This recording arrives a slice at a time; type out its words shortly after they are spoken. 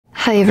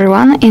Hi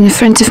everyone, in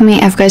front of me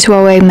I've got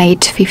HUAWEI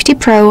Mate 50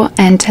 Pro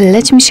and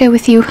let me share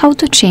with you how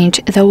to change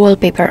the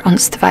wallpaper on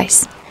this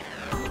device.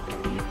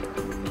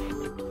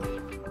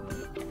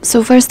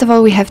 So first of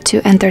all we have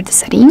to enter the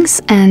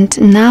settings and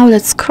now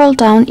let's scroll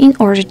down in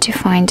order to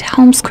find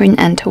home screen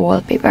and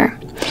wallpaper.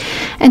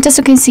 And as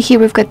you can see here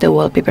we've got the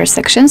wallpaper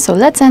section, so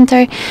let's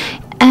enter.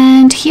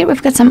 And here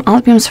we've got some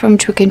albums from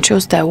which we can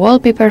choose the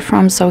wallpaper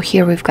from. So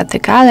here we've got the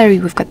gallery,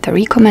 we've got the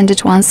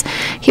recommended ones.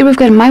 Here we've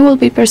got my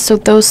wallpapers, so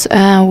those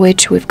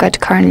which we've got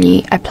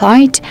currently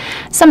applied,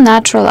 some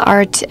natural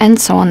art, and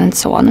so on and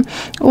so on.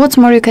 What's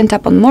more, you can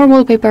tap on more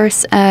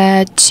wallpapers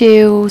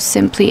to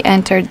simply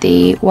enter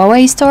the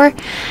HUAWEI store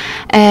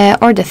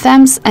or the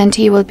themes, and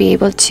you will be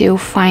able to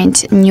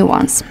find new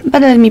ones.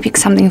 But let me pick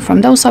something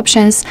from those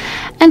options,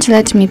 and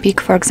let me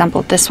pick, for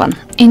example, this one.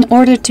 In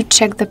order to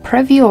check the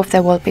preview of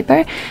the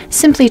wallpaper,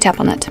 simply tap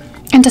on it,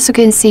 and as you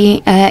can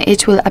see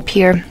it will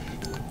appear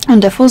on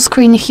the full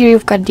screen. Here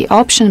you've got the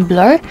option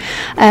blur,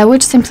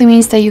 which simply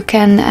means that you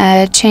can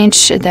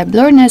change the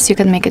blurriness. You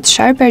can make it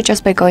sharper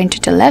just by going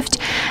to the left,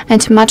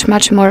 and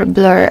much more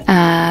blur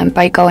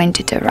by going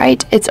to the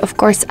right. It's of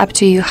course up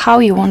to you how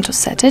you want to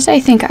set it. I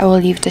think I will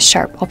leave the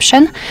sharp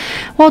option.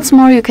 What's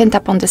more, you can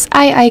tap on this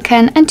eye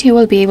icon and you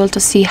will be able to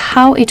see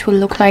how it will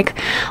look like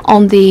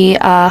on the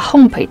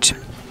home page.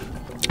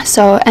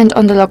 So, and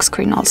on the lock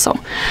screen also.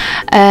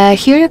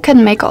 Here you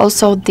can make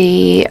also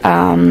the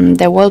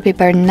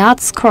wallpaper not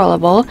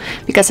scrollable,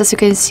 because as you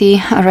can see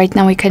right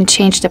now we can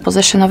change the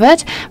position of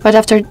it, but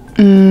after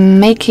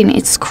making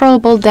it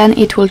scrollable, then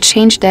it will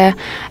change the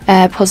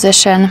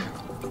position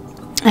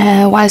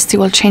whilst you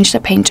will change the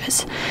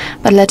pages.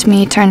 But let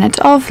me turn it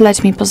off,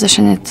 let me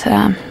position it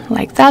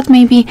like that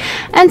maybe,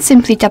 and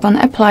simply tap on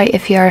apply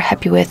if you are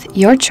happy with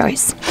your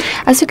choice.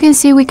 As you can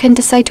see, we can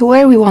decide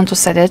where we want to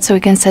set it, so we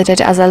can set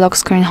it as a lock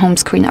screen, home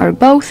screen, or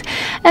both,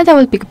 and I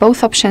will pick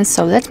both options.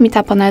 So let me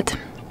tap on it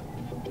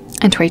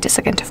and wait a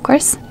second, of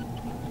course.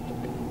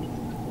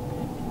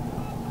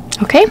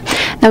 Okay,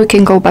 now we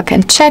can go back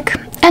and check,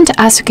 and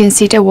as you can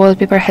see the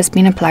wallpaper has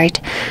been applied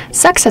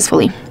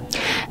successfully.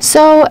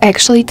 So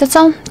actually that's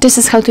all. This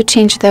is how to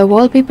change the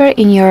wallpaper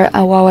in your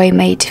HUAWEI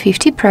Mate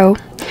 50 Pro.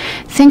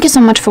 Thank you so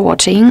much for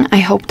watching. I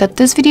hope that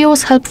this video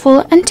was helpful,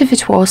 and if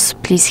it was,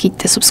 please hit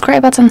the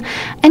subscribe button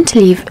and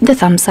leave the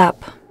thumbs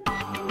up.